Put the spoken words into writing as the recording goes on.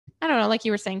I don't know, like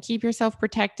you were saying, keep yourself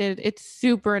protected. It's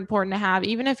super important to have,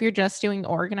 even if you're just doing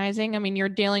organizing. I mean, you're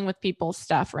dealing with people's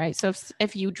stuff, right? So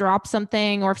if you drop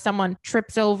something or if someone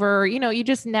trips over, you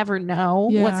just never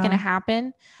know what's going to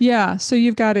happen. Yeah. So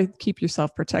you've got to keep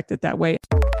yourself protected that way.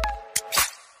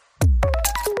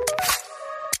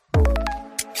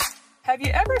 Have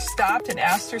you ever stopped and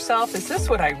asked yourself, is this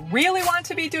what I really want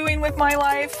to be doing with my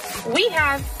life? We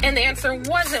have, and the answer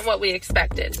wasn't what we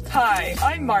expected. Hi,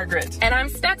 I'm Margaret. And I'm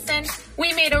Stetson.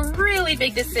 We made a really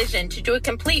big decision to do a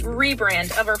complete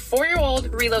rebrand of our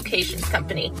 4-year-old relocations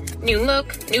company. New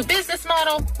look, new business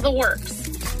model, the works.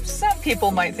 Some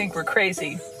people might think we're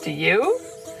crazy. Do you?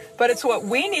 But it's what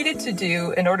we needed to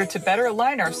do in order to better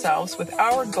align ourselves with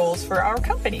our goals for our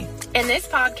company. In this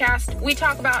podcast, we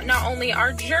talk about not only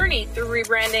our journey through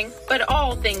rebranding, but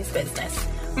all things business.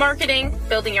 Marketing,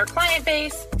 building your client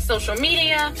base, social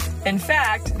media. In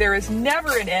fact, there is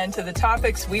never an end to the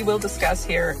topics we will discuss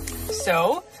here.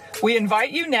 So, we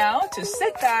invite you now to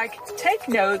sit back, take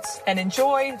notes, and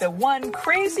enjoy the One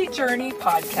Crazy Journey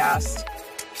podcast.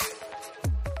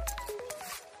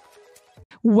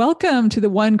 Welcome to the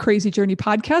One Crazy Journey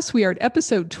podcast. We are at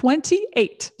episode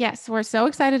 28. Yes, we're so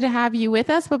excited to have you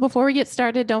with us. But before we get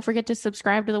started, don't forget to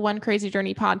subscribe to the One Crazy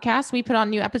Journey podcast. We put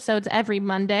on new episodes every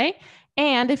Monday.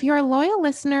 And if you're a loyal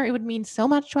listener, it would mean so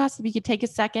much to us if you could take a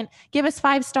second, give us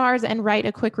 5 stars and write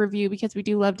a quick review, because we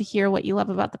do love to hear what you love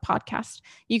about the podcast.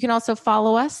 You can also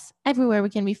follow us everywhere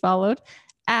we can be followed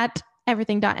at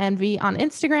everything.nv on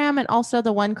Instagram, and also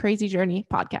the One Crazy Journey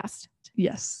podcast.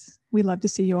 Yes. We love to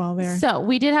see you all there. So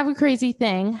we did have a crazy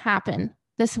thing happen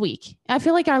this week. I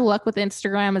feel like our luck with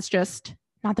Instagram is just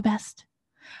not the best.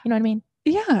 You know what I mean?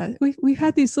 Yeah. We've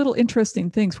had these little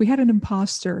interesting things. We had an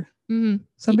imposter. Mm-hmm.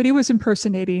 Somebody was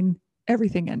impersonating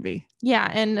Everything Envy. Yeah.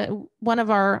 And one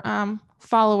of our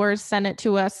followers sent it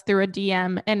to us through a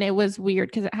DM, and it was weird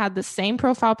because it had the same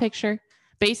profile picture,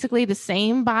 basically the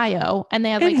same bio, and they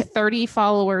had like 30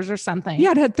 followers or something.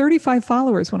 Yeah. It had 35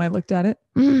 followers when I looked at it.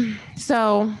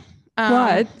 So...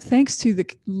 but thanks to the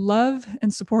love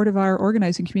and support of our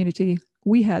organizing community,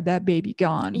 we had that baby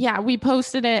gone. Yeah, we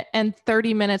posted it, and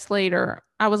 30 minutes later,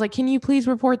 I was like, can you please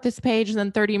report this page? And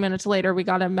then 30 minutes later, we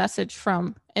got a message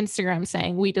from Instagram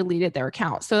saying we deleted their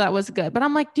account. So that was good. But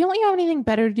I'm like, don't you have anything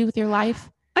better to do with your life?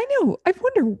 I know. I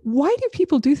wonder, why do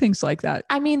people do things like that?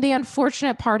 I mean, the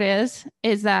unfortunate part is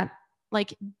that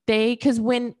like because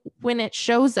when it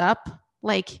shows up,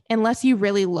 like, unless you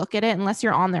really look at it, unless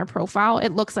you're on their profile,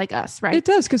 it looks like us, right? It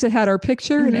does, because it had our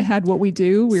picture and it had what we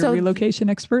do. We're relocation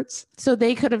experts. So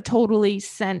they could have totally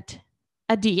sent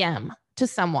a DM to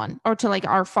someone or to like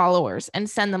our followers and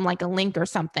send them like a link or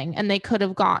something. And they could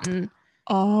have gotten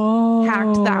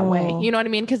hacked that way. You know what I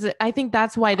mean? Because I think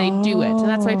that's why they do it.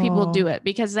 That's why people do it,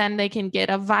 because then they can get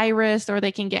a virus or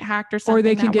they can get hacked or something. Or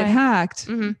they can get hacked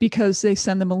because they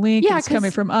send them a link. Yeah, it's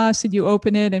coming from us and you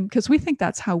open it. And because we think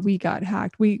that's how we got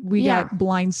hacked. We got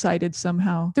blindsided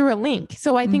somehow. Through a link.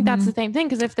 So I think that's the same thing.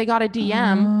 Because if they got a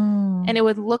DM and it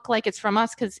would look like it's from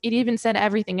us, because it even said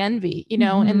Everything Envy,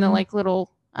 in the like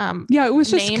little... it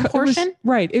was just name portion.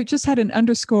 It just had an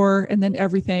underscore and then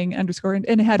everything underscore and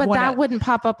it had but that wouldn't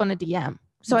pop up on a DM.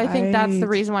 So I think that's the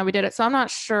reason why we did it. So I'm not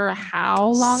sure how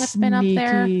long it's been up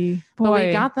there, but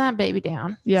we got that baby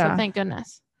down. Yeah. So thank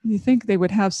goodness. You think they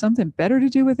would have something better to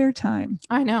do with their time?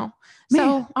 I know. Man.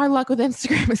 So our luck with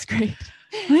Instagram is great.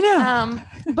 I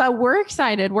know. But we're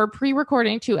excited. We're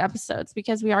pre-recording 2 episodes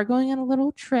because we are going on a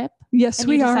little trip. Yes,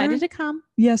 we are. Decided to come.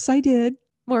 Yes, I did.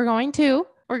 We're going to.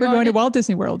 We're going to Walt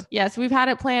Disney World. Yes, we've had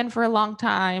it planned for a long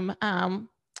time.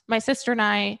 My sister and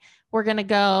I were going to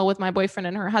go with my boyfriend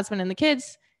and her husband and the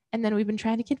kids. And then we've been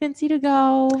trying to convince you to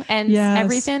go. And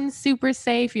everything's super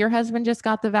safe. Your husband just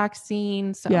got the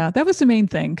vaccine. So. Yeah, that was the main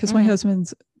thing, because my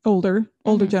husband's older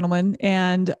gentleman.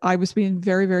 And I was being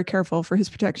very, very careful for his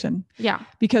protection. Yeah.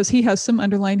 Because he has some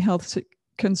underlying health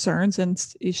concerns and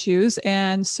issues.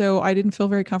 And so I didn't feel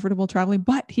very comfortable traveling,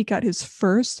 but he got his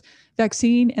first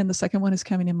vaccine and the second one is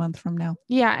coming a month from now.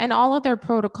 Yeah. And all of their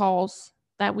protocols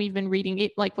that we've been reading,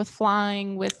 like with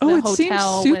flying, with the hotel.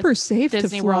 Seems super safe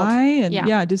Disney to fly. World.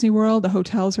 And Disney World, the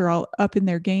hotels are all up in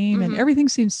their game and everything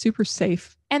seems super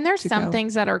safe. And there's some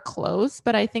things that are closed,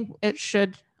 but I think it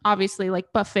should, obviously,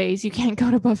 like buffets. You can't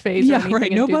go to buffets. Yeah,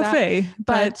 right. No buffet.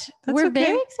 But we're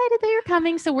very excited that you're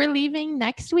coming. So we're leaving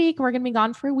next week. We're going to be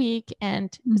gone for a week and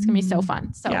it's going to be so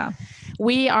fun. So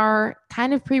we are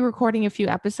kind of pre-recording a few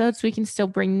episodes so we can still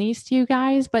bring these to you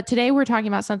guys. But today we're talking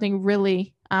about something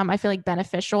really, I feel like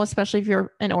beneficial, especially if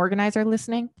you're an organizer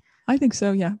listening. I think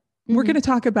so. Yeah. We're going to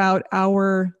talk about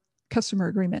our customer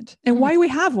agreement and Mhm. why we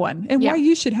have one and Yeah. why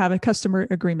you should have a customer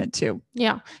agreement too.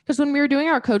 Yeah, because when we were doing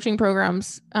our coaching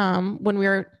programs,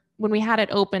 when we had it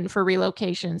open for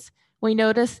relocations, we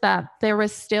noticed that there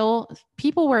was still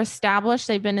people were established.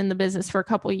 They've been in the business for a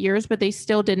couple of years, but they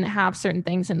still didn't have certain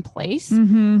things in place.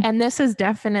 Mhm. And this is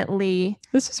definitely,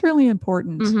 This is really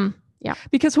important. Mhm.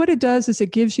 Because what it does is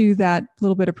it gives you that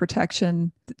little bit of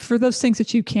protection for those things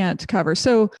that you can't cover.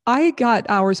 So I got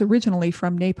ours originally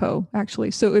from NAPO,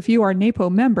 actually. So if you are NAPO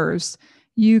members,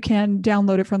 you can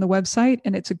download it from the website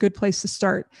and it's a good place to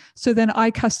start. So then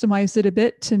I customized it a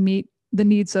bit to meet the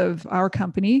needs of our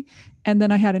company. And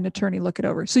then I had an attorney look it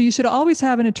over. So you should always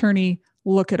have an attorney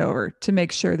look it over to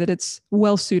make sure that it's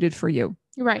well suited for you.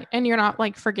 right. And you're not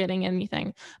like forgetting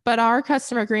anything. But our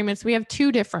customer agreements, we have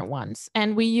two different ones,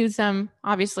 and we use them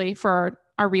obviously for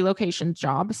our relocation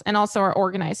jobs and also our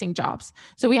organizing jobs.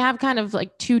 So we have kind of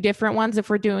like two different ones if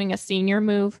we're doing a senior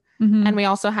move. Mhm. And we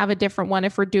also have a different one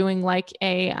if we're doing like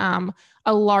a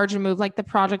larger move, like the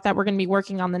project that we're going to be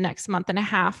working on the next month and a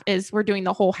half is we're doing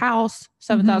the whole house,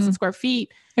 7,000 square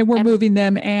feet, And we're and moving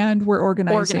them and we're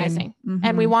organizing.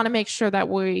 And we Mhm. want to make sure that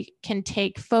we can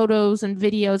take photos and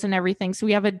videos and everything. So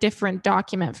we have a different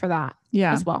document for that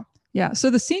Yeah. as well. Yeah. So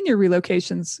the senior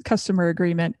relocations customer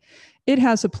agreement, it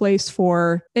has a place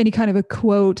for any kind of a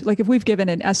quote. Like if we've given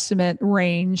an estimate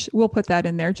range, we'll put that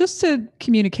in there just to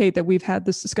communicate that we've had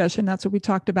this discussion. That's what we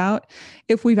talked about.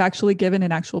 If we've actually given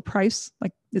an actual price,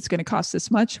 like it's going to cost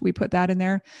this much, we put that in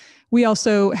there. We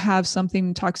also have something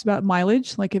that talks about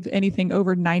mileage, like if anything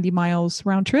over 90 miles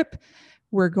round trip,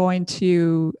 we're going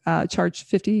to charge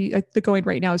 50. The going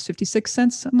rate now is 56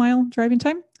 cents a mile driving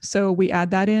time. So we add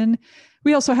that in.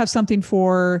 We also have something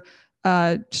for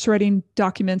shredding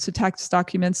documents and tax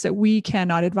documents that we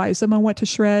cannot advise them on what to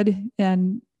shred.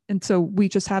 And so we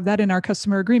just have that in our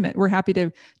customer agreement. We're happy to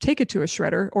take it to a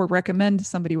shredder or recommend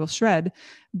somebody will shred,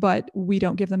 but we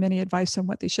don't give them any advice on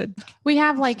what they should. We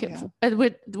have like, Yeah.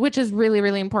 which is really,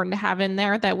 really important to have in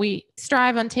there, that we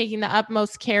strive on taking the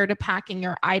utmost care to packing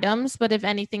your items. But if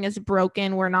anything is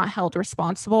broken, we're not held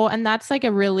responsible. And that's like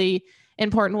a really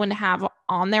important one to have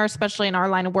on there, especially in our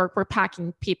line of work. We're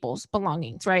packing people's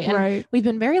belongings, right? And Right. we've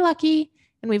been very lucky,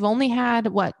 and we've only had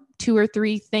 2 or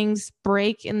 3 things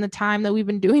break in the time that we've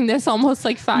been doing this, almost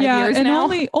like 5 years and now.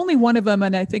 only one of them,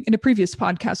 and I think in a previous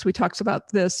podcast we talked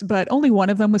about this, but only one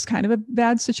of them was kind of a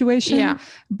bad situation. Yeah.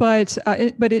 But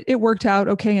it worked out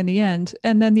okay in the end.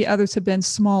 And then the others have been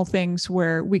small things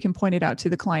where we can point it out to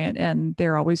the client and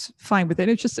they're always fine with it.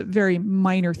 It's just a very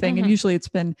minor thing, and Mhm. usually it's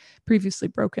been previously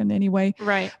broken anyway.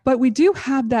 Right. But we do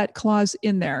have that clause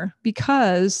in there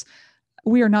because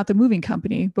we are not the moving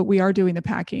company, but we are doing the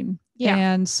packing. Yeah.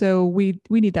 And so we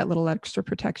need that little extra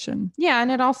protection. Yeah. And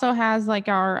it also has like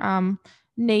our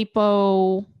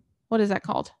NAPO, what is that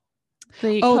called?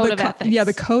 The code of ethics. Yeah,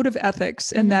 the code of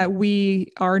ethics, and Mhm. that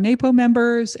we are NAPO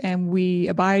members and we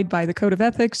abide by the code of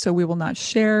ethics. So we will not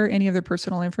share any of their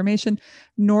personal information,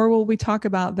 nor will we talk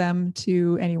about them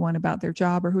to anyone about their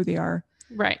job or who they are.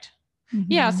 Right.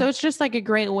 Yeah. Mhm. So it's just like a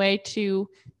great way to,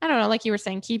 I don't know, like you were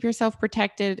saying, keep yourself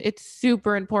protected. It's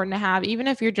super important to have, even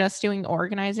if you're just doing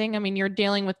organizing. I mean, you're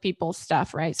dealing with people's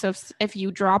stuff, right? So if you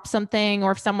drop something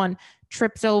or if someone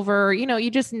trips over,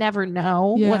 you just never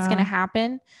know what's Yeah. going to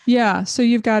happen. Yeah. So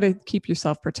you've got to keep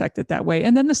yourself protected that way.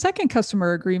 And then the second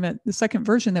customer agreement, the second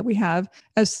version that we have,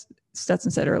 as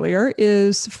Stetson said earlier,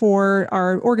 is for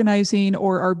our organizing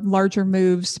or our larger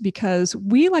moves, because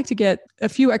we like to get a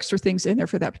few extra things in there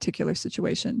for that particular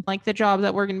situation. Like the job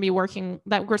that we're going to be working,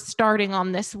 that we're starting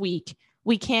on this week,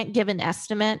 we can't give an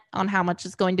estimate on how much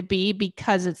it's going to be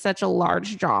because it's such a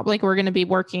large job. Like we're going to be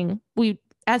working, we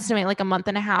estimate like a month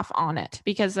and a half on it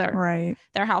because Right.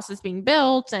 their house is being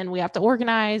built and we have to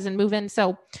organize and move in.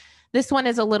 So this one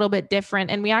is a little bit different,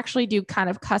 and we actually do kind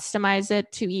of customize it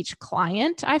to each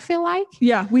client, I feel like.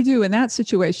 Yeah, we do in that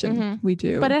situation. Mhm. We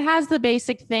do. But it has the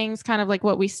basic things, kind of like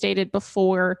what we stated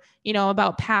before,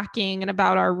 about packing and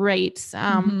about our rates.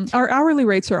 Our hourly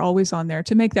rates are always on there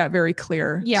to make that very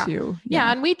clear Yeah. too. Yeah.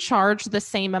 And we charge the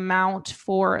same amount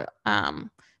for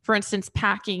instance,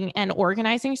 packing and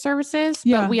organizing services.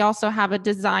 Yeah. But we also have a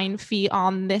design fee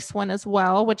on this one as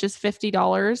well, which is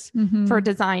 $50 Mhm. for a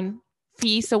design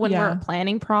fee. So when Yeah. we're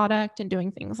planning product and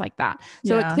doing things like that.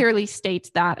 So Yeah. it clearly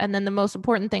states that. And then the most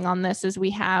important thing on this is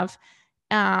we have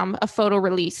a photo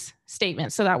release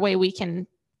statement. So that way we can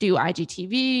do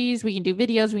IGTVs, we can do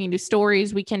videos, we can do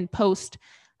stories, we can post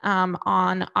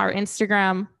on our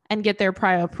Instagram and get their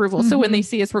prior approval. So when they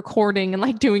see us recording and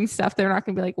like doing stuff, they're not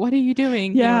going to be like, what are you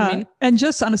doing? You know Yeah. what I mean? And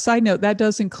just on a side note, that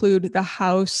does include the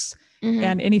house Mhm.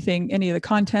 and any of the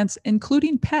contents,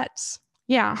 including pets.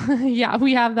 Yeah. Yeah.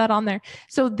 We have that on there.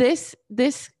 So this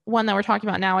one that we're talking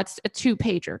about now, it's a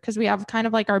 2-pager because we have kind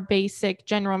of like our basic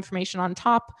general information on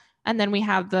top. And then we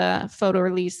have the photo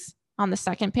release on the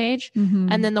second page. Mm-hmm.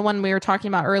 And then the one we were talking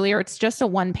about earlier, it's just a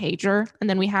 1-pager. And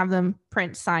then we have them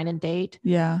print, sign, and date.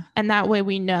 Yeah. And that way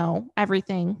we know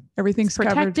everything's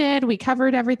protected. Covered. We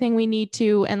covered everything we need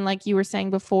to. And like you were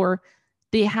saying before,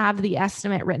 they have the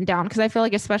estimate written down. Because I feel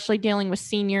like especially dealing with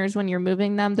seniors when you're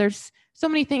moving them, there's so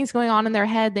many things going on in their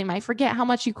head. They might forget how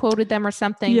much you quoted them or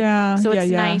something. Yeah. So it's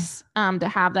nice to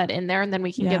have that in there. And then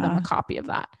we can give them a copy of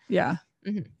that. Yeah.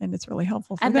 Mm-hmm. And it's really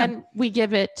helpful for them. Then we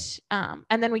give it, and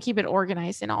then we keep it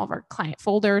organized in all of our client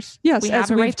folders. Yes, we as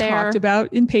have it we've right there. talked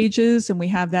about in Pages, and we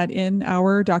have that in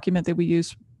our document that we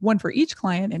use, one for each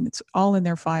client, and it's all in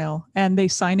their file. And they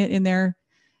sign it in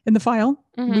the file.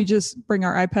 Mm-hmm. We just bring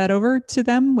our iPad over to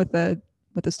them with the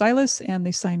stylus, and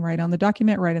they sign right on the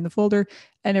document, right in the folder,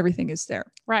 and everything is there.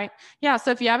 Right. Yeah.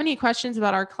 So if you have any questions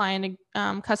about our client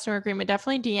customer agreement,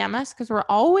 definitely DM us because we're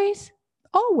always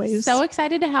so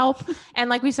excited to help. And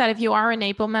like we said, if you are a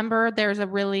NAPO member, there's a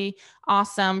really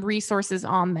awesome resources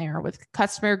on there with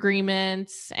customer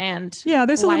agreements and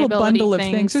there's a little bundle of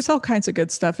things. There's all kinds of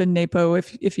good stuff in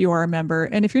NAPO if you are a member.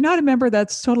 And if you're not a member,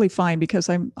 that's totally fine because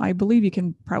I believe you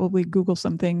can probably Google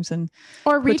some things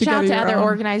or reach out to other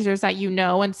organizers that you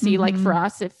know and see. Mm-hmm. Like for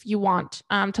us, if you want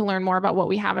to learn more about what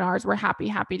we have in ours, we're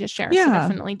happy to share. Yeah. So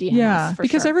definitely DM us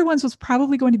because sure. everyone's was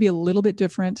probably going to be a little bit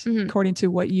different according to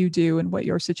what you do and what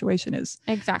your situation is.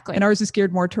 Exactly. And ours is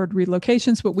geared more toward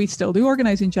relocations, but we still do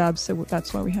organizing jobs. So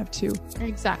that's why we have 2.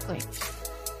 Exactly.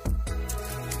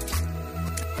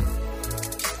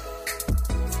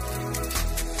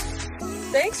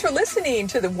 Thanks for listening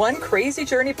to the One Crazy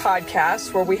Journey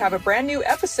podcast, where we have a brand new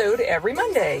episode every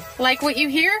Monday. Like what you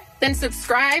hear? Then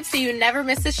subscribe so you never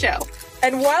miss a show.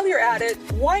 And while you're at it,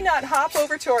 why not hop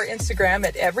over to our Instagram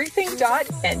at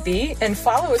everything.nb and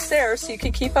follow us there so you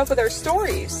can keep up with our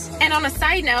stories. And on a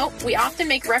side note, we often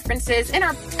make references in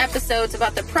our episodes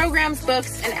about the programs,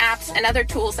 books, and apps and other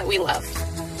tools that we love.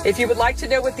 If you would like to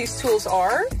know what these tools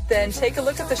are, then take a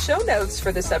look at the show notes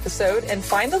for this episode and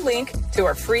find the link to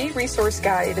our free resource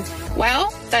guide.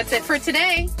 Well, that's it for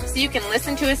today. So you can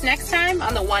listen to us next time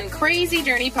on the One Crazy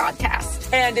Journey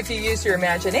podcast. And if you use your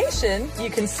imagination,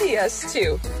 you can see us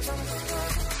too.